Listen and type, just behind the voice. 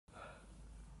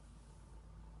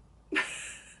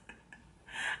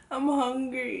I'm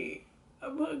hungry.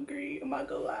 I'm hungry. I'm not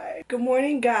gonna lie. Good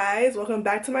morning, guys. Welcome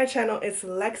back to my channel. It's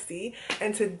Lexi,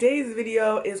 and today's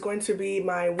video is going to be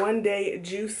my one-day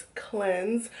juice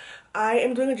cleanse. I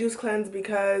am doing a juice cleanse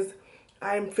because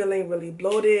I'm feeling really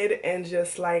bloated and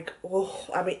just like, oh,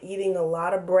 I've been eating a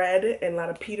lot of bread and a lot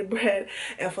of pita bread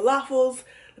and falafels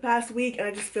the past week, and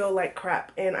I just feel like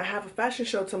crap. And I have a fashion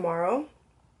show tomorrow.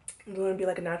 I'm going to be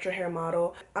like a natural hair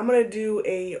model. I'm going to do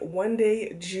a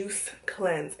one-day juice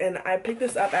cleanse, and I picked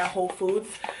this up at Whole Foods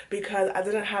because I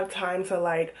didn't have time to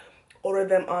like order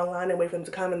them online and wait for them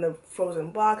to come in the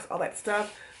frozen box, all that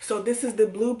stuff. So this is the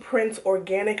Blueprint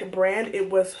organic brand.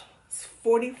 It was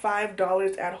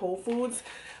 $45 at Whole Foods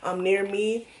near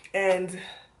me, and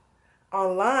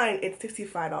online it's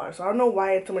 $65. So I don't know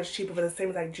why it's so much cheaper for the same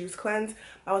exact juice cleanse.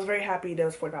 I was very happy that it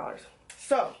was $4.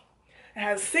 So it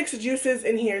has 6 juices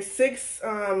in here, 6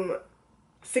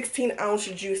 16-ounce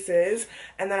juices,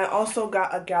 and then I also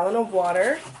got a gallon of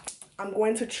water. I'm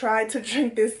going to try to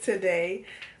drink this today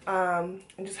and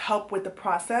just help with the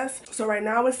process. So right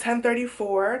now it's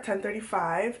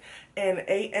 10:35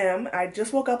 a.m. I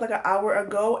just woke up like an hour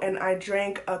ago, and I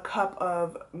drank a cup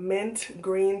of mint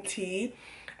green tea.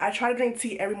 I try to drink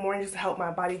tea every morning just to help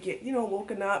my body get, you know,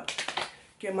 woken up,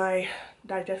 get my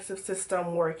digestive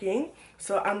system working.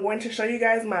 So I'm going to show you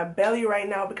guys my belly right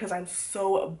now because I'm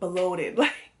so bloated.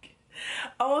 Like,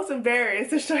 almost embarrassed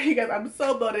to show you guys. I'm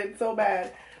so bloated, so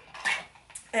bad.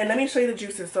 And let me show you the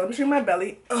juices. So let me show you my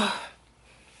belly. Ugh.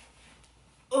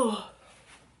 Ugh.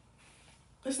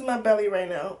 This is my belly right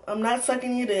now. I'm not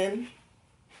sucking it in.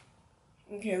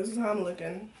 Okay, this is how I'm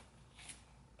looking.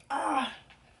 Ah.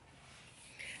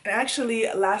 And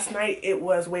actually, last night it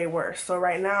was way worse. So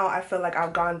right now, I feel like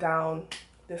I've gone down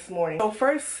this morning. So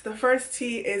the first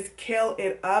tea is Kale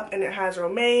It Up, and it has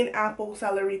romaine, apple,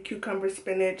 celery, cucumber,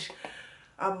 spinach,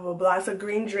 blah, blah, blah. It's a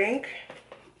green drink.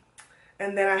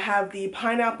 And then I have the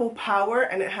Pineapple Power,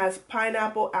 and it has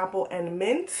pineapple, apple, and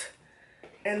mint.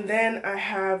 And then I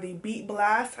have the Beet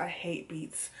Blast. I hate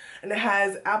beets. And it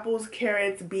has apples,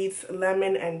 carrots, beets,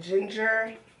 lemon, and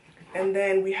ginger. And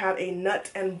then we have a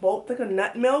nut and bolt, like a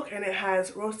nut milk, and it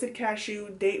has roasted cashew,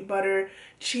 date butter,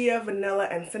 chia, vanilla,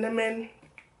 and cinnamon.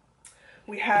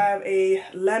 We have a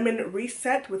lemon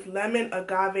reset with lemon,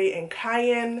 agave, and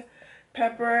cayenne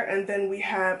pepper. And then we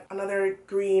have another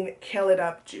green Kale It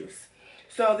Up juice.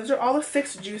 So these are all the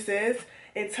 6 juices.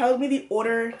 It tells me the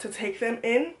order to take them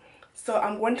in. So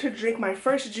I'm going to drink my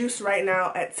first juice right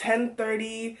now at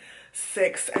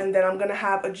 10:36, and then I'm going to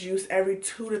have a juice every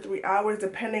 2 to 3 hours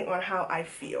depending on how I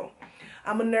feel.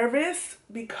 I'm nervous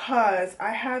because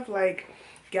I have like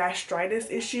gastritis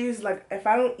issues. Like if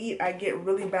I don't eat, I get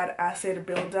really bad acid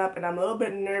buildup, and I'm a little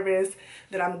bit nervous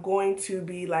that I'm going to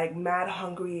be like mad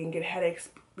hungry and get headaches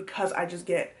because I just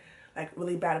get like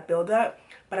really bad buildup.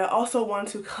 But I also want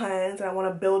to cleanse, and I want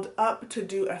to build up to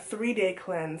do a 3-day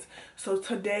cleanse. So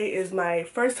today is my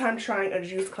first time trying a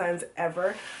juice cleanse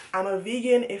ever. I'm a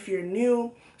vegan if you're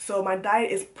new, so my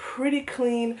diet is pretty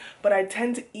clean, but I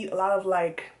tend to eat a lot of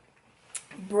like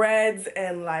breads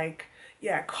and like,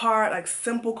 yeah, like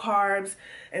simple carbs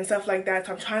and stuff like that.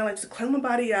 So I'm trying like to cleanse my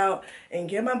body out and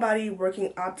get my body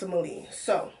working optimally.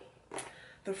 So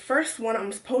the first one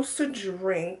I'm supposed to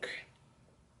drink,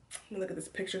 let me look at this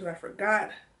picture because I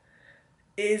forgot,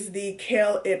 is the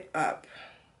Kale It Up.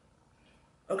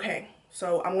 Okay,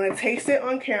 so I'm going to taste it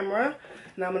on camera,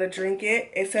 and I'm going to drink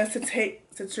it. It says to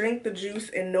drink the juice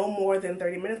in no more than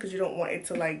 30 minutes because you don't want it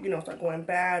to like, you know, start going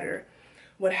bad or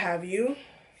what have you.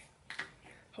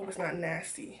 Hope it's not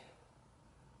nasty.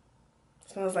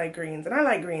 It smells like greens, and I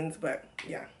like greens, but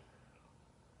yeah.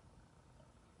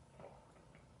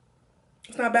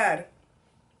 It's not bad.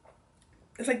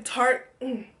 It's like tart.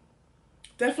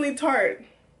 Definitely tart.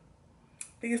 I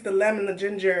think it's the lemon, the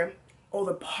ginger. Oh,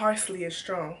 the parsley is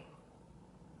strong.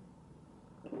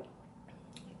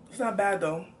 It's not bad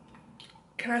though.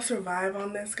 Can I survive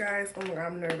on this, guys? Oh my god,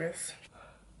 I'm nervous.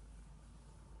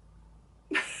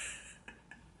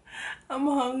 I'm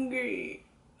hungry.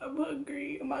 I'm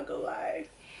hungry. I'm not gonna lie.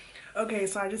 Okay,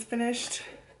 so I just finished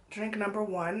drink number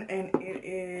 1, and it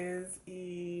is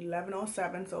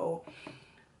 11:07. So it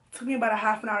took me about a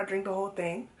half an hour to drink the whole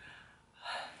thing.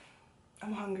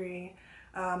 I'm hungry.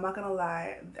 I'm not gonna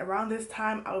lie. Around this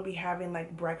time, I will be having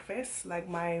like breakfast, like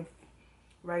my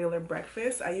regular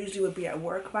breakfast. I usually would be at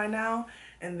work by now,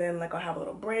 and then like I'll have a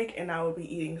little break, and I will be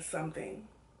eating something,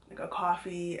 like a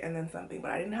coffee and then something. But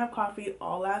I didn't have coffee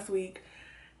all last week,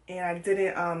 and I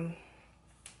didn't. I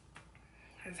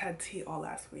just had tea all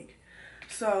last week.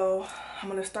 So I'm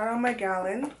gonna start on my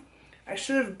gallon. I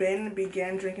should have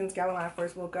began drinking this gallon when I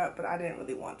first woke up, but I didn't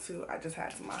really want to. I just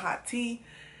had some hot tea.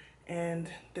 and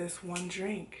this one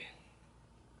drink.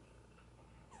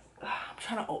 I'm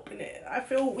trying to open it. I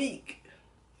feel weak.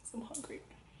 I'm hungry.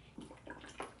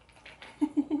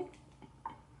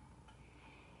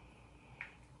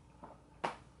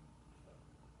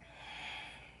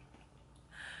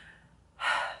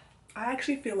 I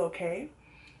actually feel okay,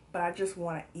 but I just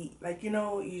want to eat. Like, you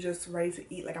know, you just ready to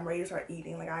eat. Like, I'm ready to start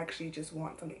eating. Like, I actually just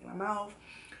want something in my mouth.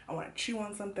 I want to chew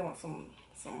on something. I want some.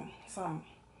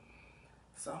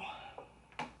 So.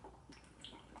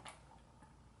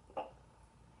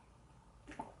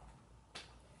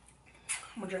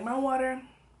 I'm gonna drink my water.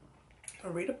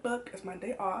 I'll read a book. It's my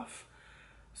day off.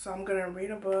 So I'm gonna read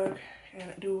a book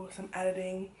and do some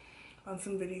editing on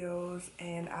some videos,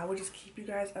 and I will just keep you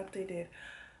guys updated.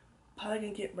 Probably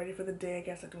gonna get ready for the day. I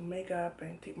guess I do makeup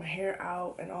and take my hair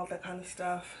out and all that kind of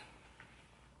stuff.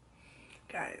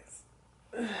 Guys,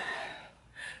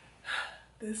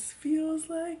 this feels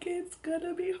like it's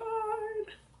gonna be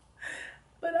hard,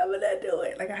 but I'm gonna do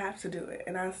it. Like, I have to do it.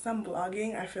 And on some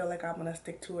vlogging, I feel like I'm gonna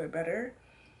stick to it better.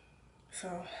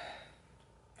 So,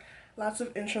 lots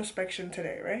of introspection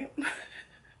today, right?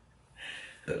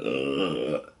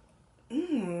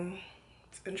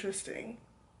 It's interesting.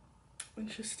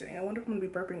 Interesting. I wonder if I'm gonna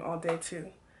be burping all day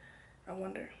too. I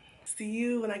wonder. See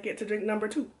you when I get to drink number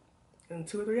 2 in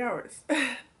 2 or 3 hours.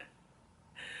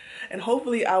 And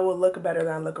hopefully I will look better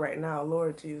than I look right now.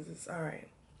 Lord Jesus. All right.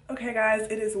 Okay, guys,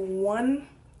 it is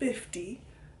 1:50.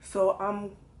 So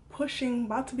I'm pushing,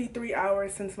 about to be 3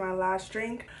 hours since my last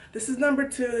drink. This is number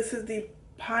 2. This is the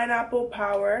Pineapple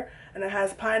Power, and it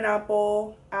has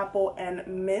pineapple, apple, and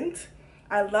mint.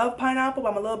 I love pineapple,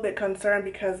 but I'm a little bit concerned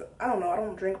because, I don't know, I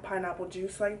don't drink pineapple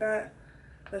juice like that.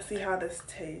 Let's see how this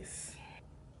tastes.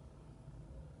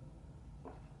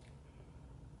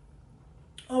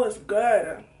 Oh, it's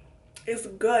good. It's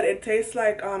good. It tastes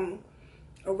like a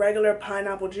regular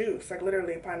pineapple juice, like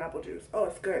literally pineapple juice. Oh,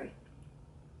 it's good.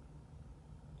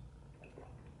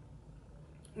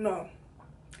 No,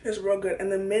 it's real good.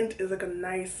 And the mint is like a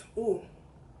nice, ooh,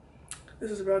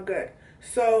 this is real good.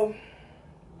 So,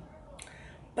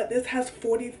 but this has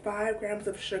 45 grams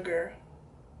of sugar.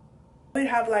 They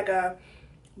have like a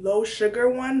low sugar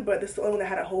one, but this is the only one that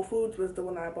had at Whole Foods, was the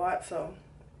one that I bought, so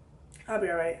I'll be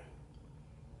all right.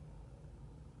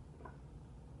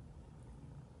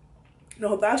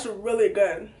 No, that's really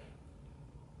good.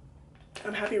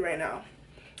 I'm happy right now.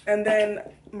 And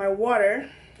then my water.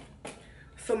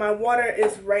 So my water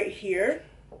is right here.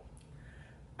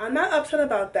 I'm not upset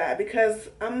about that because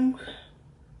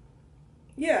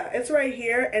yeah, it's right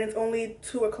here and it's only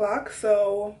 2 o'clock.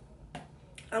 So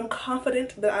I'm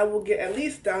confident that I will get at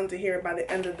least down to here by the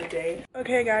end of the day.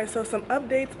 Okay guys, so some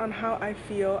updates on how I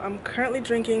feel. I'm currently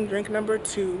drinking drink number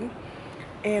 2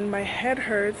 and my head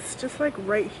hurts just like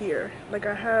right here. Like,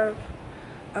 I have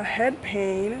a head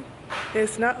pain.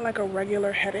 It's not like a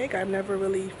regular headache. I've never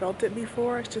really felt it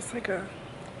before. It's just like a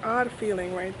odd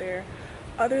feeling right there.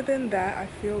 Other than that, I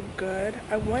feel good.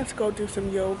 I want to go do some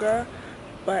yoga,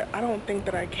 but I don't think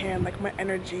that I can. Like, my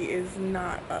energy is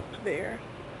not up there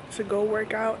to go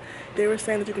work out. They were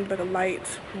saying that you can do like a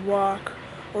light walk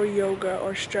or yoga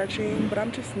or stretching, but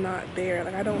I'm just not there.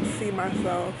 Like, I don't see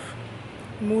myself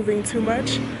moving too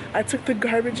much. I took the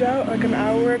garbage out like an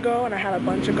hour ago and I had a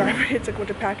bunch of garbage, like a bunch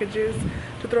of packages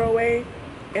to throw away,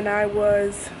 and I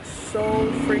was so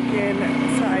freaking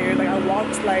tired. Like, I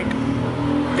walked like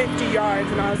 50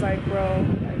 yards and I was like, bro,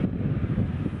 like,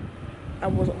 I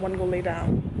wasn't want to go lay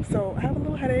down. So I have a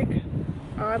little headache,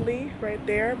 oddly, right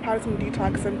there. Probably some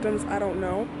detox symptoms, I don't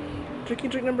know. Drinking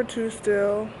drink number 2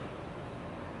 still.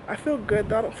 I feel good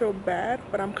though, I don't feel bad,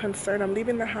 but I'm concerned. I'm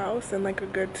leaving the house in like a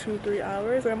good 2-3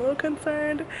 hours, and I'm a little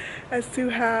concerned as to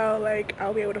how like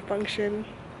I'll be able to function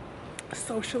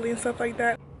socially and stuff like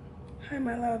that. Hi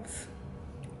my loves,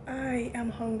 I am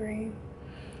hungry.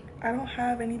 I don't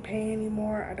have any pain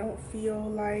anymore. I don't feel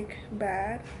like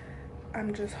bad.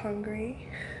 I'm just hungry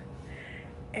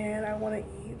and I want to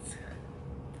eat.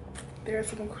 There are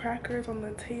some crackers on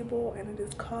the table and it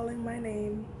is calling my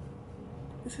name.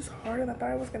 This is harder than I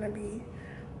thought it was gonna be,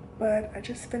 but I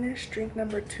just finished drink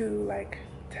number 2 like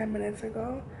 10 minutes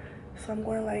ago. So I'm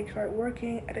going to like start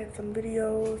working, edit some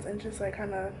videos, and just like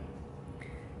kind of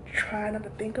try not to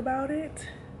think about it.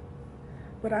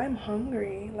 But I'm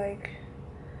hungry, like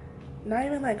not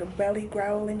even like a belly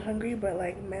growling hungry, but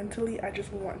like mentally I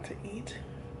just want to eat.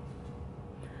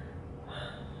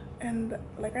 And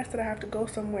like I said, I have to go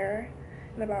somewhere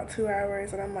in about 2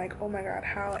 hours, and I'm like, oh my god,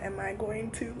 how am I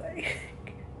going to like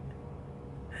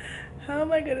how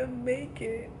am I gonna make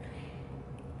it?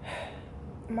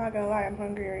 I'm not gonna lie, I'm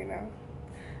hungry right now.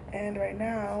 And right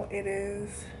now it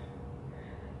is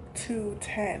to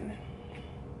 10.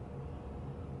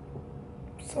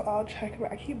 So I'll check,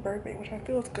 but I keep burping, which I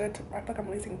feel is good. I feel like I'm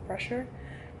releasing pressure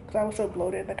because I was so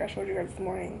bloated, like I showed you guys this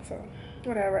morning. So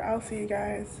whatever, I'll see you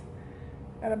guys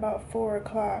at about 4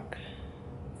 o'clock,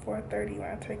 4:30 when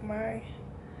I take my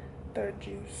third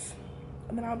juice.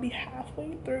 And then I'll be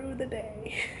halfway through the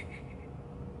day.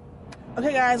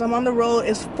 Okay guys, I'm on the road.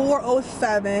 It's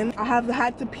 4:07. I have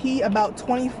had to pee about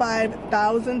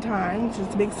 25,000 times, which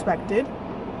is to be expected.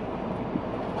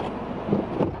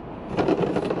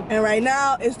 And right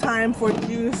now it's time for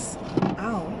juice.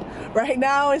 Ow. Right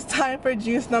now it's time for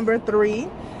juice number 3.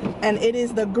 And it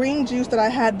is the green juice that I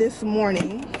had this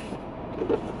morning.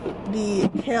 The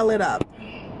Kale It Up.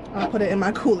 I'll put it in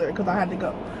my cooler because I had to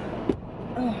go.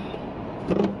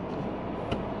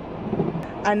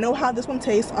 I know how this one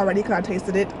tastes already because I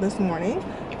tasted it this morning.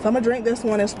 So I'm gonna drink this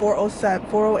one. It's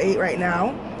 4:08 right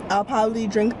now. I'll probably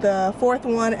drink the 4th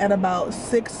one at about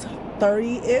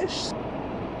 6:30-ish.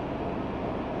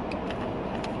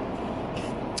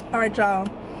 Alright y'all,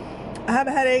 I have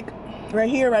a headache right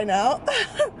here right now.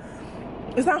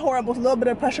 It's not horrible, it's a little bit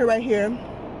of pressure right here.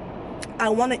 I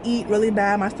want to eat really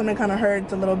bad. My stomach kind of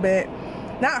hurts a little bit.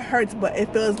 Not hurts, but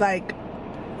it feels like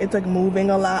it's like moving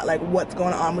a lot. Like what's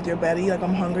going on with your belly? Like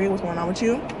I'm hungry, what's going on with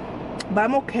you? But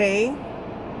I'm okay.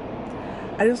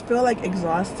 I just feel like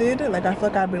exhausted. Like I feel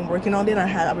like I've been working all day and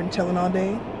I've been chilling all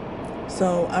day.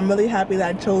 So I'm really happy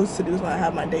that I chose to do this when I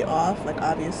have my day off. Like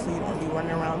obviously you don't want to be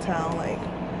running around town like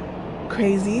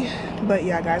crazy. But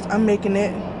yeah guys, I'm making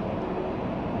it.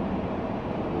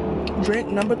 Drink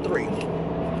number 3.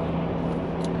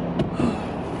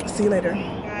 See you later.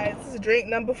 Guys, this is drink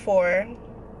number 4.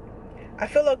 I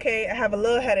feel okay. I have a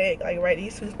little headache, like right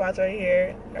these 2 spots right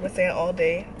here. I've been saying all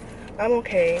day. I'm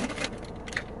okay.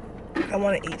 I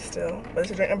want to eat still. But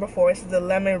this is drink number 4. This is the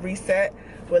lemon reset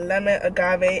with lemon,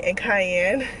 agave, and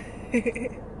cayenne.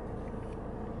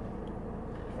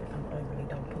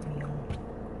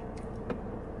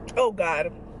 Oh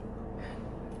God.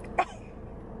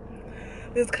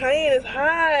 This cayenne is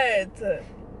hot.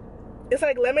 It's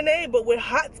like lemonade, but with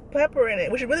hot pepper in it,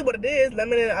 which is really what it is.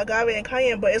 Lemon and agave and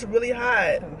cayenne, but it's really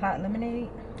hot. Hot lemonade?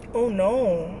 Oh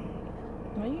no.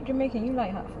 Well, you Jamaican, you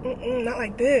like hot food. Not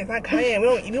like this, not cayenne.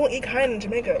 We don't eat cayenne in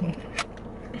Jamaica.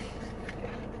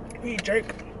 We eat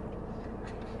jerk.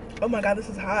 Oh my God, this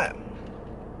is hot.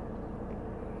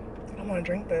 I want to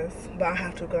drink this, but I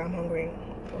have to because I'm hungry.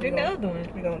 So Drink the other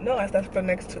one. We gonna, no, that's for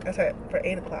next. That's for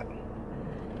 8 o'clock.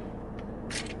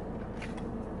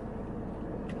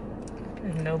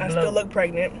 No I still look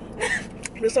pregnant.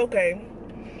 It's okay.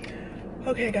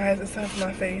 Okay, guys, it's time for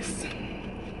my face.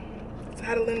 Say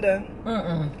hi to Linda.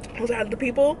 Say hi to the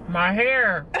people. My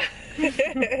hair.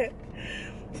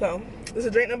 So, this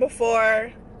is drink number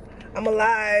 4. I'm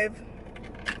alive.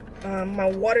 My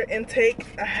water intake,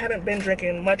 I haven't been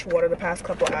drinking much water the past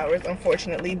couple hours,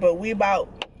 unfortunately, but we like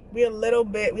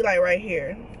right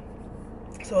here.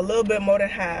 So a little bit more than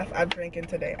half I've drunk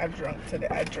today. I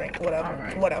drank, whatever.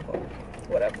 Right. Whatever.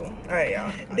 All right,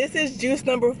 y'all. This is juice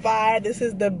number 5. This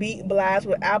is the beet blast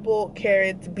with apple,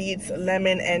 carrots, beets,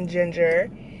 lemon, and ginger.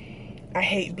 I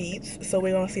hate beets, so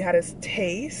we're gonna see how this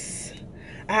tastes.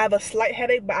 I have a slight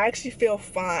headache, but I actually feel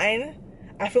fine.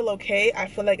 I feel okay. I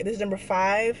feel like this is number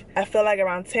 5. I feel like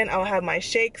around 10 I'll have my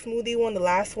shake smoothie one, the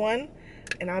last one,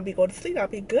 and I'll be going to sleep. I'll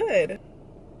be good.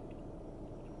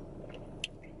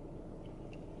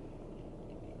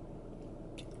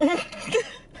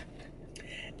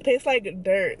 It tastes like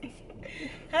dirt.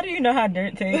 How do you know how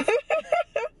dirt tastes?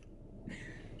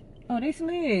 Oh, they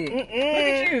slid. Look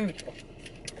at you.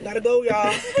 Gotta go,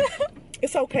 y'all.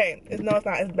 It's okay. No, it's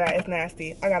not. It's bad. It's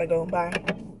nasty. I gotta go. Bye.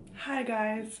 Hi,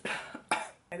 guys.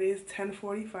 It is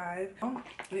 10:45.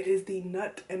 It is the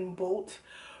Nut and Bolt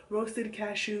roasted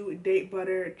cashew, date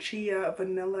butter, chia,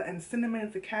 vanilla, and cinnamon.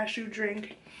 It's a cashew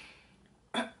drink.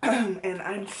 And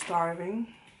I'm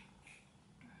starving.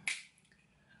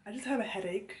 I just have a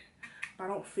headache. I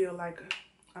don't feel like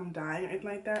I'm dying or anything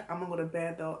like that. I'm gonna go to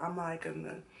bed though. I'm like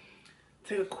gonna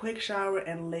take a quick shower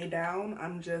and lay down.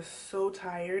 I'm just so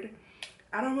tired.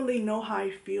 I don't really know how I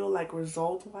feel like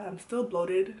result-wise. I'm still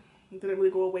bloated. It didn't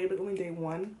really go away, but only day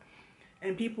 1.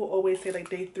 And people always say like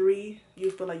day 3,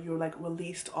 you feel like you're like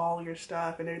released all your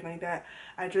stuff and everything like that.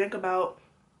 I drank about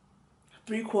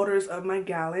 3/4 of my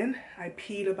gallon. I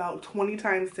peed about 20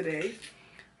 times today.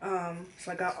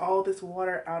 So I got all this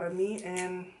water out of me,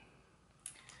 and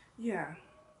yeah.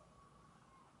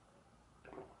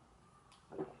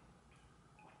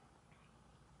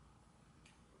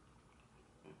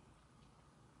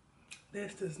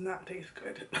 This does not taste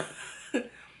good.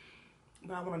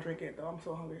 But I want to drink it though. I'm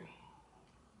so hungry.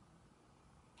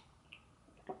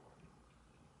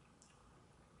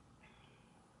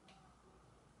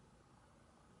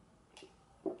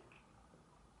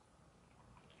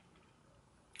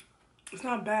 It's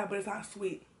not bad, but it's not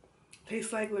sweet.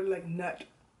 Tastes like literally like nut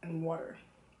and water.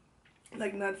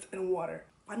 Like nuts and water.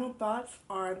 Final thoughts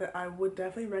are that I would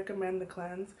definitely recommend the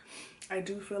cleanse. I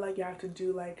do feel like you have to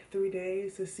do like 3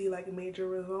 days to see like major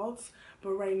results.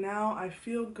 But right now I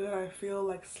feel good. I feel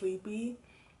like sleepy.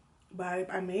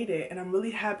 But I made it, and I'm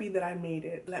really happy that I made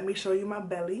it. Let me show you my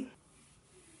belly.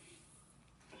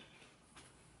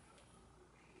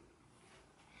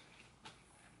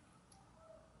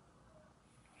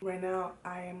 Right now,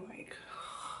 I am like,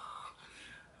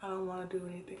 I don't want to do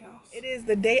anything else. It is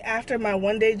the day after my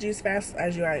 1-day juice fast,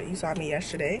 as you saw me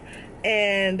yesterday.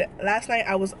 And last night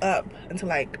I was up until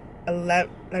like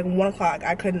 1 o'clock.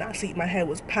 I could not sleep. My head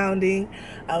was pounding.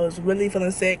 I was really feeling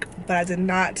sick, but I did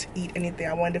not eat anything.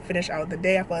 I wanted to finish out the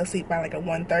day. I fell asleep by like at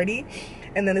 1:30.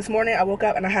 And then this morning I woke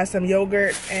up and I had some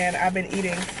yogurt, and I've been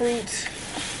eating fruit.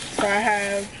 So I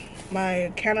have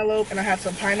my cantaloupe and I have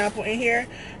some pineapple in here.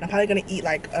 I'm probably gonna eat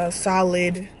like a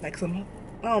solid, like some,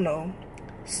 I don't know,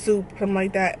 soup, something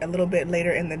like that, a little bit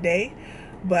later in the day.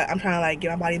 But I'm trying to like get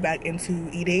my body back into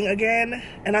eating again,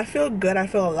 and I feel good. I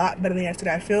feel a lot better than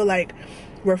yesterday. I feel like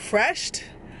refreshed.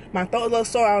 My throat is a little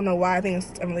sore. I don't know why. I think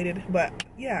it's unrelated, but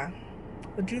yeah,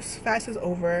 the juice fast is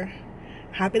over.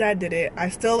 Happy that I did it. I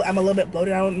still am a little bit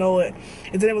bloated. I don't know, it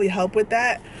didn't really help with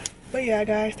that. But yeah,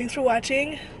 guys, thanks for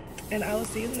watching, and I will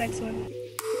see you in the next one.